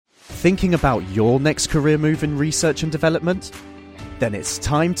thinking about your next career move in research and development? Then it's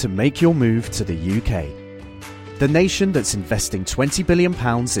time to make your move to the UK. The nation that's investing £20 billion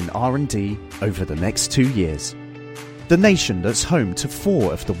in R&D over the next 2 years. The nation that's home to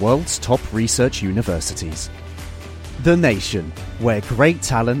 4 of the world's top research universities. The nation where great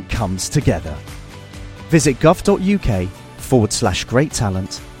talent comes together. Visit gov.uk/great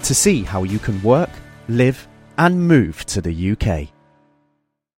talent to see how you can work, live and move to the UK.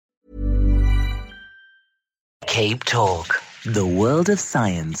 Cape Talk, the world of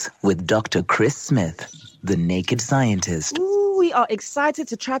science with Dr. Chris Smith, the naked scientist. Ooh, we are excited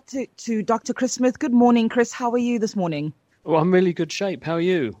to chat to Dr. Chris Smith. Good morning, Chris. How are you this morning? Well, I'm really good shape. How are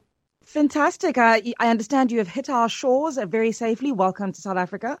you? Fantastic. I understand you have hit our shores very safely. Welcome to South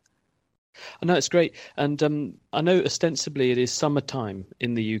Africa. I know it's great. And I know ostensibly it is summertime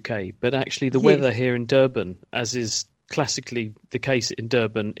in the UK, but actually the weather here in Durban, as is classically the case in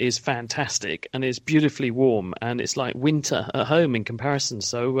Durban, is fantastic and it's beautifully warm and it's like winter at home in comparison.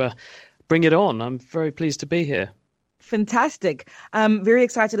 So bring it on. I'm very pleased to be here. Fantastic. Very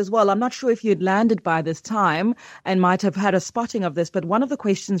excited as well. I'm not sure if you had landed by this time and might have had a spotting of this, but one of the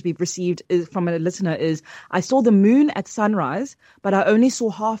questions we've received from a listener is, I saw the moon at sunrise, but I only saw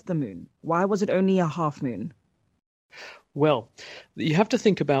half the moon. Why was it only a half moon? Well, you have to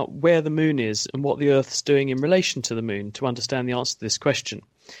think about where the moon is and what the Earth's doing in relation to the moon to understand the answer to this question.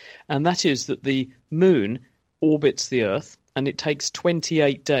 And that is that the moon orbits the Earth and it takes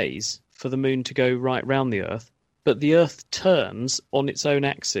 28 days for the moon to go right round the Earth. But the Earth turns on its own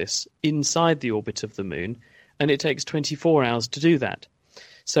axis inside the orbit of the moon, and it takes 24 hours to do that.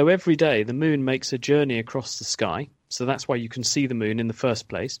 So every day the moon makes a journey across the sky, so that's why you can see the moon in the first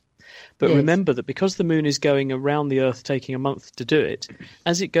place. But remember that because the moon is going around the Earth taking a month to do it,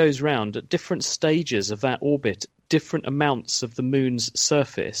 as it goes round at different stages of that orbit, different amounts of the moon's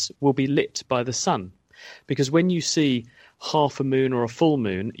surface will be lit by the sun. Because when you see half a moon or a full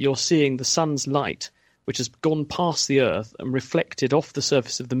moon, you're seeing the sun's light, which has gone past the Earth and reflected off the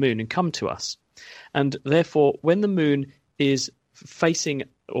surface of the moon and come to us. And therefore, when the moon is facing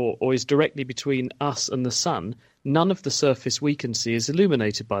or is directly between us and the sun, none of the surface we can see is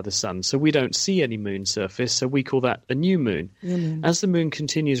illuminated by the sun. So we don't see any moon surface, so we call that a new moon. As the moon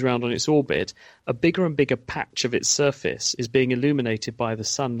continues around on its orbit, a bigger and bigger patch of its surface is being illuminated by the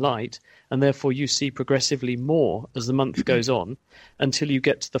sunlight, and therefore you see progressively more as the month goes on until you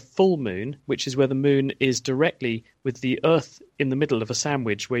get to the full moon, which is where the moon is directly with the Earth in the middle of a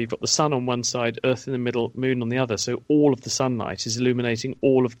sandwich, where you've got the sun on one side, Earth in the middle, moon on the other. So all of the sunlight is illuminating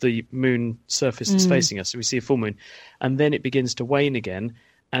all of the moon surface that's facing us. So we see a full moon. And then it begins to wane again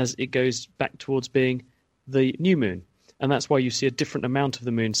as it goes back towards being the new moon. And that's why you see a different amount of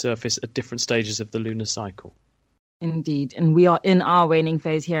the moon surface at different stages of the lunar cycle. Indeed. And we are in our waning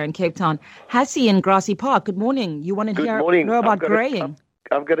phase here in Cape Town. Hassie in Grassy Park, good morning. You want to know about greying?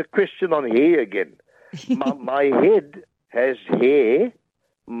 I've got a question on hair again. My head has hair,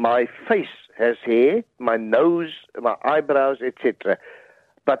 my face has hair, my nose, my eyebrows, etc.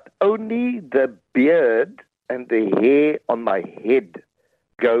 But only the beard and the hair on my head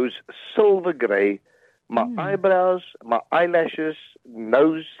goes silver grey. My eyebrows, my eyelashes,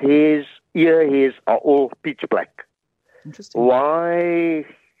 nose hairs, ear hairs are all pitch black. Interesting. Why?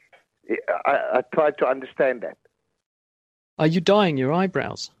 I tried to understand that. Are you dyeing your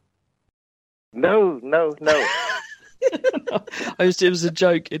eyebrows? No. It was a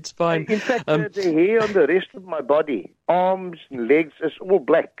joke. It's fine. In fact, the hair on the rest of my body, arms and legs, is all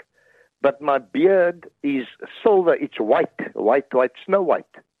black. But my beard is silver. It's white, Snow White.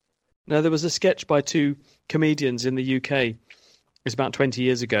 Now, there was a sketch by 2 comedians in the UK. It was about 20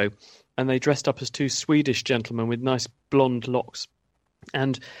 years ago. And they dressed up as 2 Swedish gentlemen with nice blonde locks.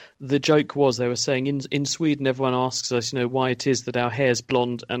 And the joke was, they were saying, in Sweden, everyone asks us, why it is that our hair's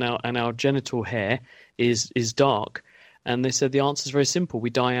blonde and our genital hair is dark. And they said the answer is very simple. We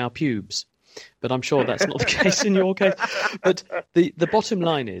dye our pubes. But I'm sure that's not the case in your case. But the bottom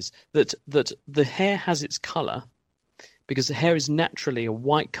line is that the hair has its colour because the hair is naturally a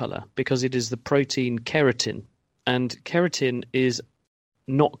white colour because it is the protein keratin. And keratin is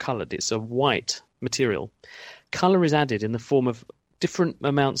not coloured. It's a white material. Colour is added in the form of different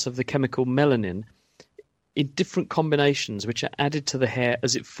amounts of the chemical melanin in different combinations which are added to the hair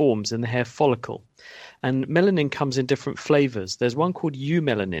as it forms in the hair follicle. And melanin comes in different flavours. There's one called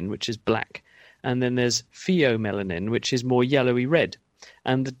eumelanin, which is black, and then there's pheomelanin, which is more yellowy red.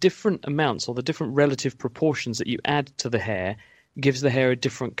 And the different amounts or the different relative proportions that you add to the hair gives the hair a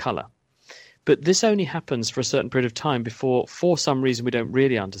different colour. But this only happens for a certain period of time before, for some reason we don't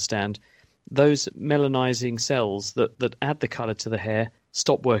really understand, those melanizing cells that add the colour to the hair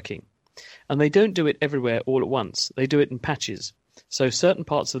stop working. And they don't do it everywhere all at once. They do it in patches. So certain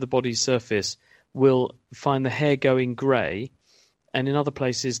parts of the body's surface will find the hair going grey, and in other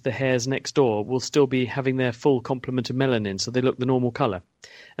places the hairs next door will still be having their full complement of melanin, so they look the normal colour.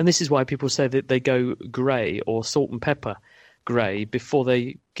 And this is why people say that they go grey or salt and pepper grey before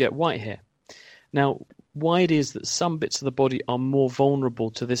they get white hair. Now, why it is that some bits of the body are more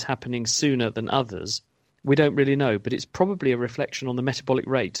vulnerable to this happening sooner than others, we don't really know, but it's probably a reflection on the metabolic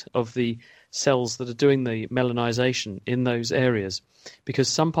rate of the cells that are doing the melanisation in those areas, because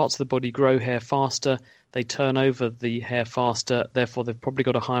some parts of the body grow hair faster, they turn over the hair faster, therefore they've probably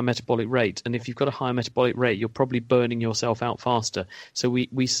got a higher metabolic rate. And if you've got a higher metabolic rate, you're probably burning yourself out faster. So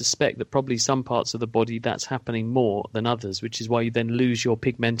we suspect that probably some parts of the body that's happening more than others, which is why you then lose your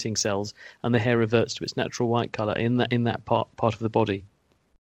pigmenting cells and the hair reverts to its natural white colour in that part of the body.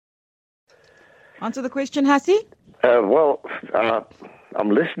 Answer the question, Hassie? I'm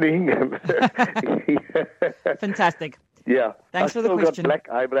listening. Fantastic. Yeah. Thanks for the question. I've still got black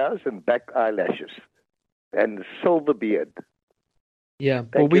eyebrows and black eyelashes and silver beard. Yeah,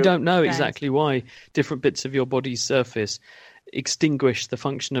 we don't know exactly why different bits of your body's surface extinguish the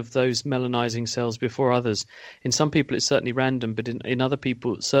function of those melanising cells before others. In some people it's certainly random, but in other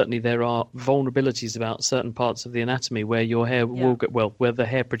people certainly there are vulnerabilities about certain parts of the anatomy where your hair will go, where the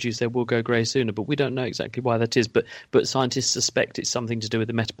hair produced there will go grey sooner, but we don't know exactly why that is. But scientists suspect it's something to do with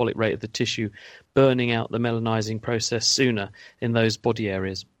the metabolic rate of the tissue burning out the melanising process sooner in those body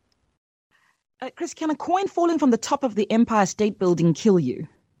areas. Chris, can a coin falling from the top of the Empire State Building kill you?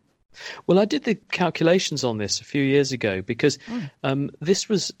 Well, I did the calculations on this a few years ago because this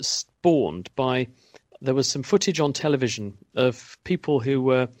was spawned by, there was some footage on television of people who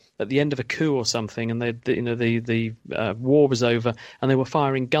were at the end of a coup or something, and the war was over, and they were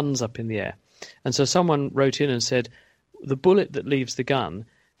firing guns up in the air. And so someone wrote in and said, the bullet that leaves the gun,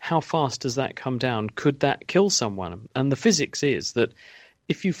 how fast does that come down? Could that kill someone? And the physics is that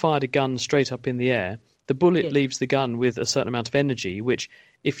if you fired a gun straight up in the air, the bullet leaves the gun with a certain amount of energy, which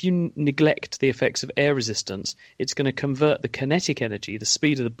if you neglect the effects of air resistance, it's going to convert the kinetic energy, the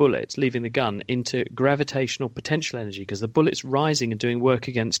speed of the bullet leaving the gun, into gravitational potential energy, because the bullet's rising and doing work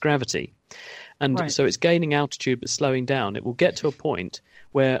against gravity. And so it's gaining altitude but slowing down. It will get to a point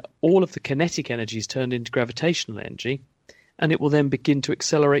where all of the kinetic energy is turned into gravitational energy, and it will then begin to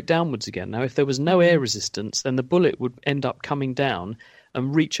accelerate downwards again. Now, if there was no air resistance, then the bullet would end up coming down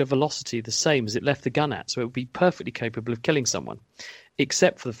and reach a velocity the same as it left the gun at. So it would be perfectly capable of killing someone,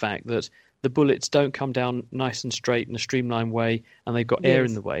 except for the fact that the bullets don't come down nice and straight in a streamlined way, and they've got air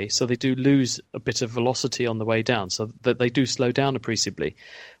in the way, so they do lose a bit of velocity on the way down, so that they do slow down appreciably.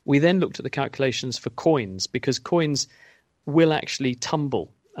 We then looked at the calculations for coins, because coins will actually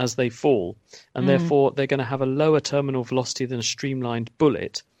tumble as they fall, and therefore they're going to have a lower terminal velocity than a streamlined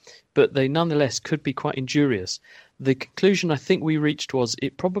bullet, but they nonetheless could be quite injurious. The conclusion I think we reached was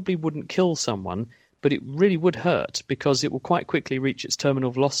it probably wouldn't kill someone, but it really would hurt, because it will quite quickly reach its terminal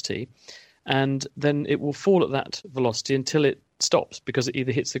velocity, and then it will fall at that velocity until it stops, because it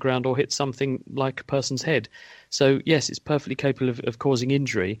either hits the ground or hits something like a person's head. So yes, it's perfectly capable of causing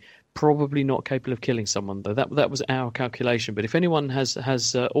injury, probably not capable of killing someone, though. That was our calculation. But if anyone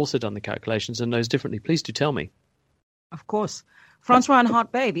has also done the calculations and knows differently, please do tell me. Of course. Francois and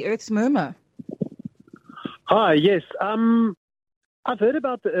Hart Bay, the Earth's murmur. Hi, yes. I've heard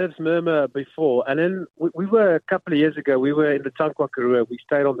about the Earth's murmur before, and then we were, a couple of years ago, we were in the Tankwa Karoo. We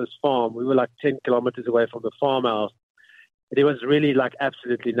stayed on this farm. We were like 10 kilometers away from the farmhouse. It was really like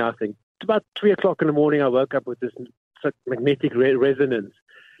absolutely nothing. About 3 o'clock in the morning, I woke up with this magnetic resonance.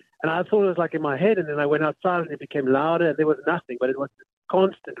 And I thought it was like in my head, and then I went outside and it became louder, and there was nothing, but it was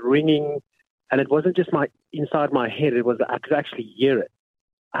constant ringing, and it wasn't just inside my head. I could actually hear it.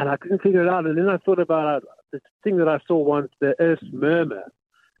 And I couldn't figure it out. And then I thought about this thing that I saw once, the Earth's murmur.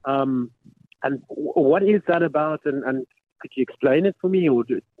 And what is that about? And could you explain it for me? Or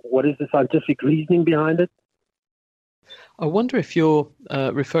what is the scientific reasoning behind it? I wonder if you're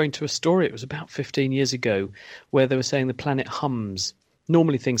referring to a story. It was about 15 years ago where they were saying the planet hums.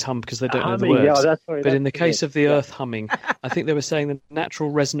 Normally things hum because they don't know the words. But in the case of the Earth humming, I think they were saying the natural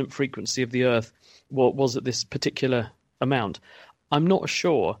resonant frequency of the Earth was at this particular amount. I'm not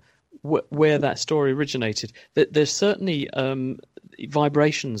sure where that story originated. There's certainly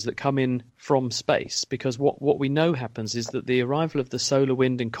vibrations that come in from space, because what we know happens is that the arrival of the solar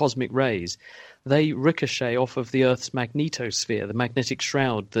wind and cosmic rays, they ricochet off of the Earth's magnetosphere, the magnetic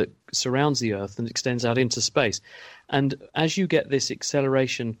shroud that surrounds the Earth and extends out into space. And as you get this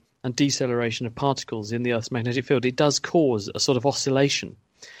acceleration and deceleration of particles in the Earth's magnetic field, it does cause a sort of oscillation.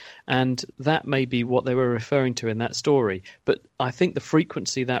 And that may be what they were referring to in that story. But I think the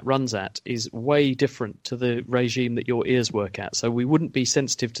frequency that runs at is way different to the regime that your ears work at. So we wouldn't be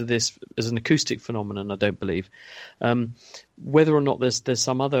sensitive to this as an acoustic phenomenon, I don't believe. Whether or not there's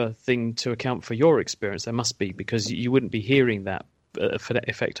some other thing to account for your experience, there must be, because you wouldn't be hearing that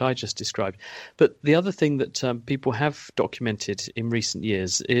effect I just described. But the other thing that people have documented in recent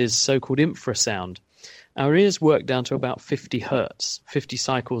years is so-called infrasound. Our ears work down to about 50 hertz, 50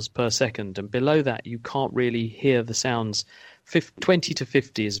 cycles per second, and below that you can't really hear the sounds. 20 to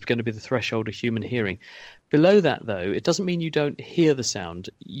 50 is going to be the threshold of human hearing. Below that, though, it doesn't mean you don't hear the sound.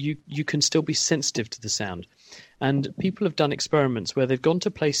 You can still be sensitive to the sound. And people have done experiments where they've gone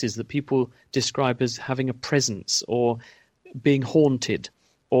to places that people describe as having a presence or being haunted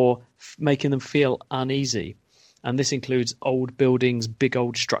or making them feel uneasy. And this includes old buildings, big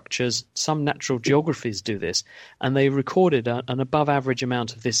old structures. Some natural geographies do this. And they recorded an above average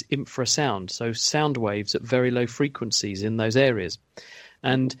amount of this infrasound, so sound waves at very low frequencies in those areas.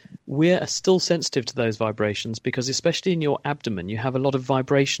 And we're still sensitive to those vibrations because, especially in your abdomen, you have a lot of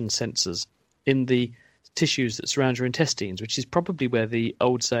vibration sensors in the tissues that surround your intestines, which is probably where the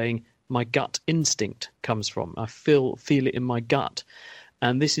old saying, my gut instinct, comes from. I feel it in my gut.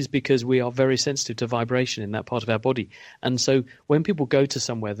 And this is because we are very sensitive to vibration in that part of our body. And so when people go to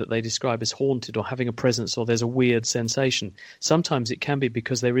somewhere that they describe as haunted or having a presence or there's a weird sensation, sometimes it can be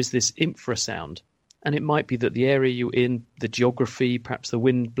because there is this infrasound. And it might be that the area you're in, the geography, perhaps the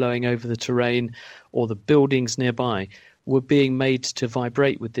wind blowing over the terrain or the buildings nearby were being made to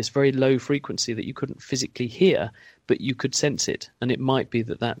vibrate with this very low frequency that you couldn't physically hear, but you could sense it. And it might be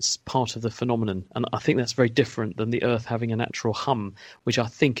that that's part of the phenomenon. And I think that's very different than the Earth having a natural hum, which I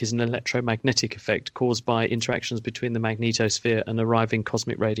think is an electromagnetic effect caused by interactions between the magnetosphere and arriving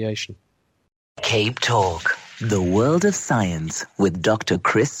cosmic radiation. Cape Talk, the world of science with Dr.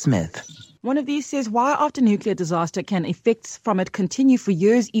 Chris Smith. One of these says, why after nuclear disaster can effects from it continue for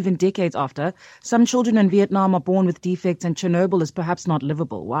years, even decades after? Some children in Vietnam are born with defects and Chernobyl is perhaps not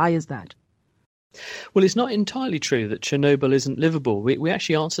livable. Why is that? Well, it's not entirely true that Chernobyl isn't livable. We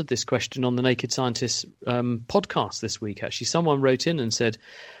actually answered this question on the Naked Scientists podcast this week, actually. Someone wrote in and said,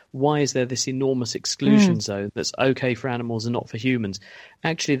 why is there this enormous exclusion zone that's okay for animals and not for humans?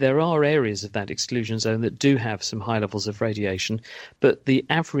 Actually, there are areas of that exclusion zone that do have some high levels of radiation, but the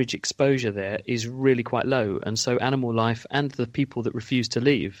average exposure there is really quite low. And so animal life and the people that refuse to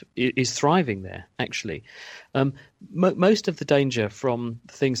leave is thriving there, actually. Most of the danger from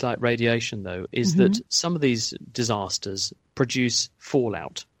things like radiation, though, is that some of these disasters produce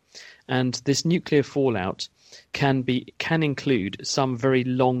fallout. And this nuclear fallout can include some very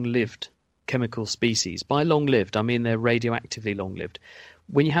long-lived chemical species. By long-lived, I mean they're radioactively long-lived.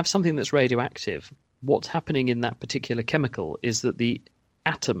 When you have something that's radioactive, what's happening in that particular chemical is that the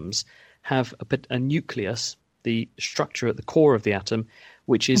atoms have a nucleus, the structure at the core of the atom,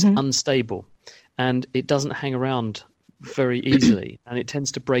 which is unstable. And it doesn't hang around very easily, and it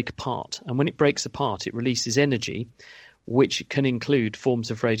tends to break apart. And when it breaks apart, it releases energy, which can include forms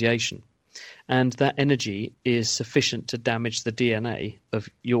of radiation. And that energy is sufficient to damage the DNA of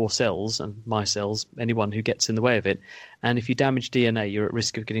your cells and my cells, anyone who gets in the way of it. And if you damage DNA, you're at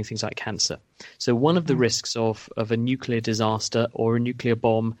risk of getting things like cancer. So one of the risks of a nuclear disaster or a nuclear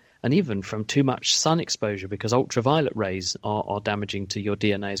bomb, and even from too much sun exposure, because ultraviolet rays are damaging to your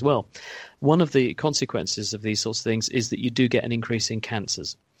DNA as well. One of the consequences of these sorts of things is that you do get an increase in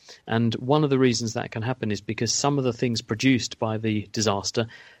cancers. And one of the reasons that can happen is because some of the things produced by the disaster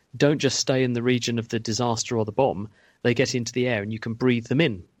don't just stay in the region of the disaster or the bomb, they get into the air and you can breathe them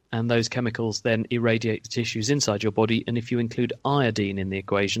in. And those chemicals then irradiate the tissues inside your body. And if you include iodine in the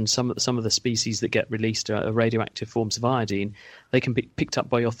equation, some of the species that get released are radioactive forms of iodine. They can be picked up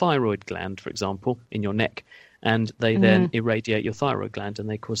by your thyroid gland, for example, in your neck, and they then irradiate your thyroid gland and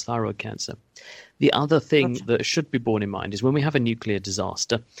they cause thyroid cancer. The other thing that should be borne in mind is when we have a nuclear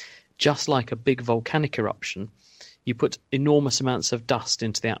disaster, just like a big volcanic eruption, you put enormous amounts of dust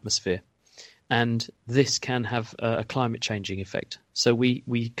into the atmosphere, and this can have a climate changing effect. So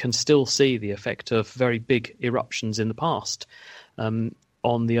we can still see the effect of very big eruptions in the past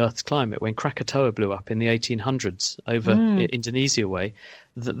on the Earth's climate. When Krakatoa blew up in the 1800s over Indonesia way,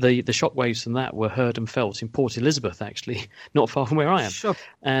 the shock waves from that were heard and felt in Port Elizabeth, actually, not far from where I am. Sure.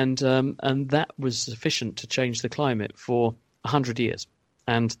 And that was sufficient to change the climate for 100 years.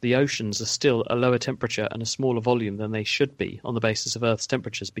 And the oceans are still a lower temperature and a smaller volume than they should be on the basis of Earth's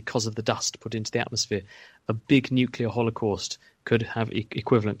temperatures because of the dust put into the atmosphere. A big nuclear holocaust could have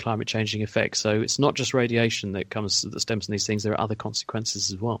equivalent climate changing effects. So it's not just radiation that stems from these things. There are other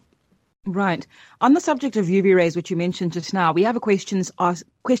consequences as well. Right. On the subject of UV rays, which you mentioned just now, we have a question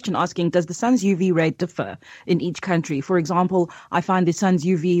asking, does the sun's UV ray differ in each country? For example, I find the sun's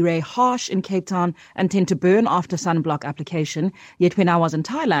UV ray harsh in Cape Town and tend to burn after sunblock application. Yet when I was in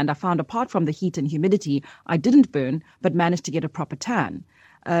Thailand, I found apart from the heat and humidity, I didn't burn, but managed to get a proper tan.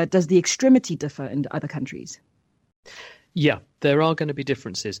 Does the extremity differ in other countries? Yeah, there are going to be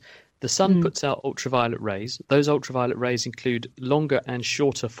differences. The sun puts out ultraviolet rays. Those ultraviolet rays include longer and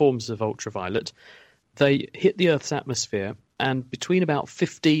shorter forms of ultraviolet. They hit the Earth's atmosphere, and between about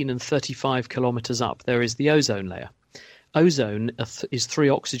 15 and 35 kilometers up, there is the ozone layer. Ozone is 3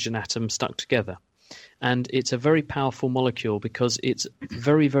 oxygen atoms stuck together, and it's a very powerful molecule because it's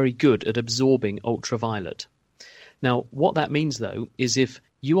very, very good at absorbing ultraviolet. Now, what that means, though, is if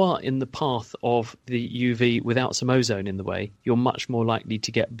you are in the path of the UV without some ozone in the way, you're much more likely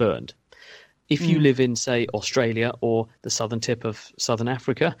to get burned. If you live in, say, Australia or the southern tip of southern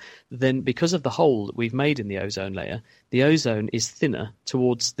Africa, then because of the hole that we've made in the ozone layer, the ozone is thinner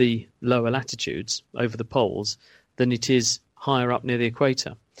towards the lower latitudes over the poles than it is higher up near the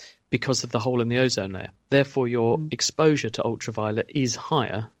equator because of the hole in the ozone layer. Therefore, your exposure to ultraviolet is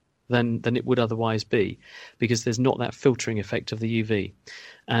higher than it would otherwise be, because there's not that filtering effect of the UV.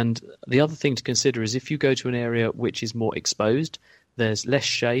 And the other thing to consider is if you go to an area which is more exposed, there's less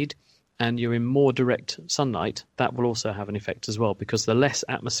shade, and you're in more direct sunlight, that will also have an effect as well, because the less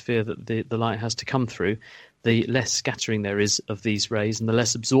atmosphere that the light has to come through, the less scattering there is of these rays and the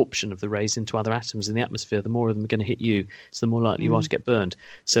less absorption of the rays into other atoms in the atmosphere, the more of them are going to hit you, so the more likely you are to get burned.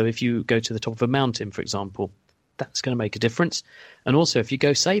 So if you go to the top of a mountain, for example, that's going to make a difference. And also if you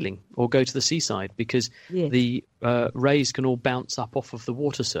go sailing or go to the seaside, because the rays can all bounce up off of the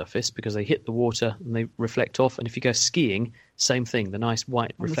water surface because they hit the water and they reflect off. And if you go skiing, same thing. The nice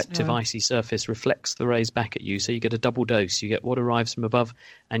white reflective icy surface reflects the rays back at you, so you get a double dose. You get what arrives from above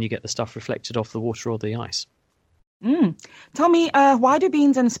and you get the stuff reflected off the water or the ice. Tell me, why do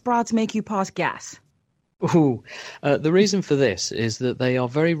beans and sprouts make you pass gas? The reason for this is that they are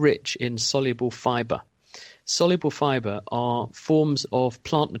very rich in soluble fibre. Soluble fibre are forms of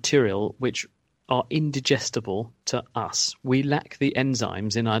plant material which are indigestible to us. We lack the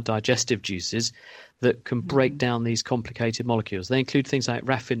enzymes in our digestive juices that can break down these complicated molecules. They include things like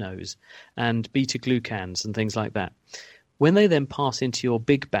raffinose and beta-glucans and things like that. When they then pass into your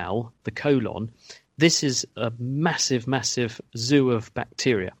big bowel, the colon, this is a massive, massive zoo of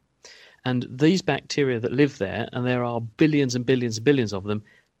bacteria. And these bacteria that live there, and there are billions and billions and billions of them,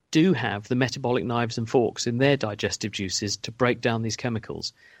 do have the metabolic knives and forks in their digestive juices to break down these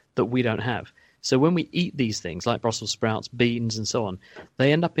chemicals that we don't have. So when we eat these things like Brussels sprouts, beans and so on,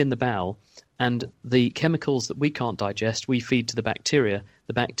 they end up in the bowel, and the chemicals that we can't digest, we feed to the bacteria.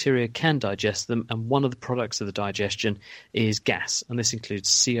 The bacteria can digest them, and one of the products of the digestion is gas. And this includes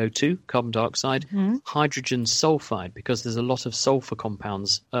CO2, carbon dioxide, hydrogen sulfide, because there's a lot of sulfur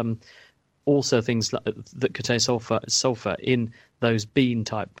compounds, also things that contain sulfur in those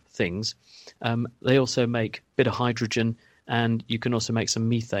bean-type things. They also make a bit of hydrogen, and you can also make some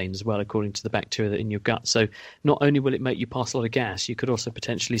methane as well, according to the bacteria in your gut. So not only will it make you pass a lot of gas, you could also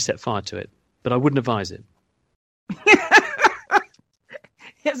potentially set fire to it. But I wouldn't advise it.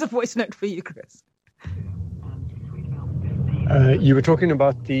 Here's a voice note for you, Chris. You were talking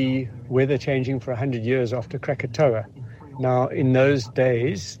about the weather changing for 100 years after Krakatoa. Now, in those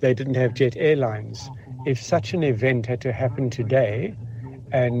days, they didn't have jet airlines. If such an event had to happen today,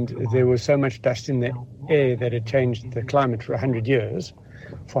 and there was so much dust in the air that it changed the climate for 100 years,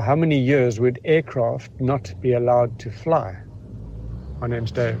 for how many years would aircraft not be allowed to fly? My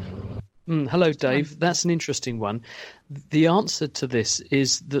name's Dave. Hello, Dave. That's an interesting one. The answer to this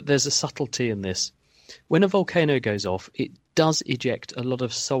is that there's a subtlety in this. When a volcano goes off, it does eject a lot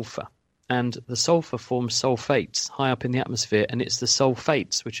of sulfur. And the sulfur forms sulfates high up in the atmosphere, and it's the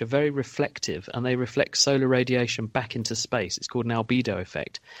sulfates which are very reflective, and they reflect solar radiation back into space. It's called an albedo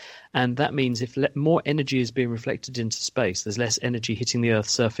effect. And that means if more energy is being reflected into space, there's less energy hitting the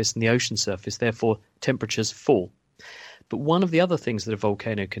Earth's surface and the ocean surface, therefore temperatures fall. But one of the other things that a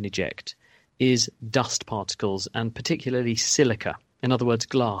volcano can eject is dust particles, and particularly silica. In other words,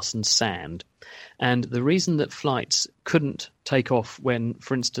 glass and sand. And the reason that flights couldn't take off when,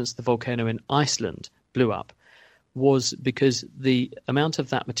 for instance, the volcano in Iceland blew up was because the amount of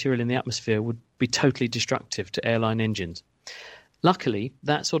that material in the atmosphere would be totally destructive to airline engines. Luckily,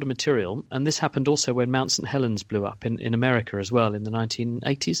 that sort of material, and this happened also when Mount St. Helens blew up in America as well in the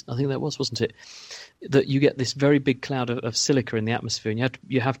 1980s, I think that was, wasn't it? That you get this very big cloud of silica in the atmosphere, and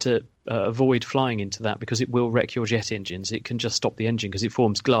you have to avoid flying into that because it will wreck your jet engines. It can just stop the engine because it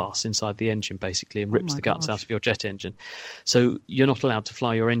forms glass inside the engine basically and rips the guts out of your jet engine. So you're not allowed to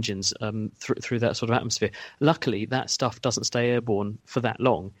fly your engines through that sort of atmosphere. Luckily, that stuff doesn't stay airborne for that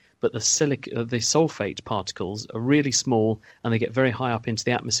long. But the sulfate particles are really small and they get very high up into the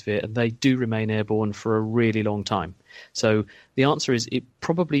atmosphere and they do remain airborne for a really long time. So the answer is it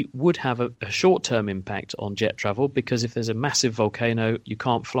probably would have a short-term impact on jet travel because if there's a massive volcano, you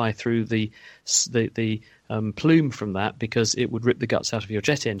can't fly through the plume from that because it would rip the guts out of your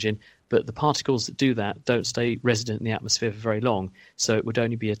jet engine. But the particles that do that don't stay resident in the atmosphere for very long. So it would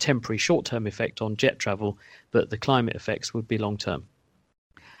only be a temporary short-term effect on jet travel, but the climate effects would be long-term.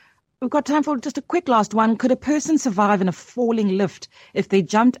 We've got time for just a quick last one. Could a person survive in a falling lift if they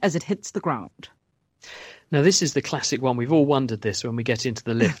jumped as it hits the ground? Now, this is the classic one. We've all wondered this when we get into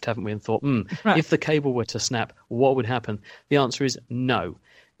the lift, haven't we? And thought, right. If the cable were to snap, what would happen? The answer is no.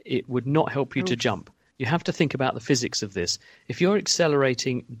 It would not help you to jump. You have to think about the physics of this. If you're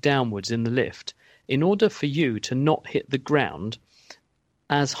accelerating downwards in the lift, in order for you to not hit the ground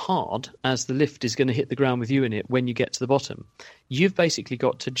as hard as the lift is going to hit the ground with you in it when you get to the bottom, you've basically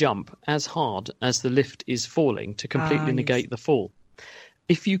got to jump as hard as the lift is falling to completely negate the fall.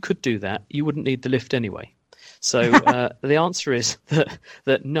 If you could do that, you wouldn't need the lift anyway. So the answer is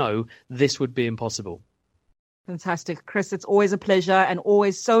that no, this would be impossible. Fantastic. Chris, it's always a pleasure and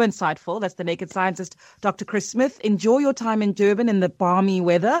always so insightful. That's the Naked Scientist, Dr. Chris Smith. Enjoy your time in Durban in the balmy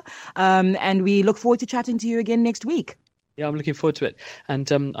weather, and we look forward to chatting to you again next week. Yeah, I'm looking forward to it. And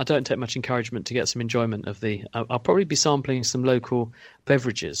I don't take much encouragement to get some enjoyment of I'll probably be sampling some local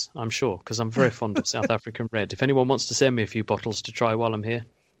beverages, I'm sure, because I'm very fond of South African red. If anyone wants to send me a few bottles to try while I'm here.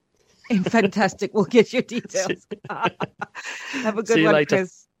 Fantastic. We'll get your details. Have a good one, later.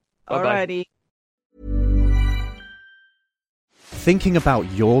 Chris. Alrighty. Thinking about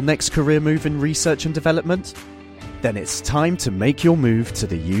your next career move in research and development? Then it's time to make your move to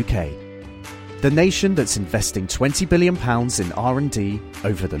the UK. The nation that's investing £20 billion in R&D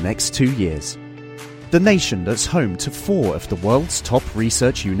over the next 2 years. The nation that's home to 4 of the world's top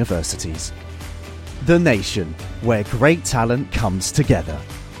research universities. The nation where great talent comes together.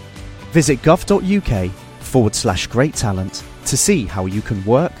 Visit gov.uk/great talent to see how you can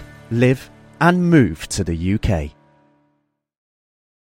work, live and move to the UK.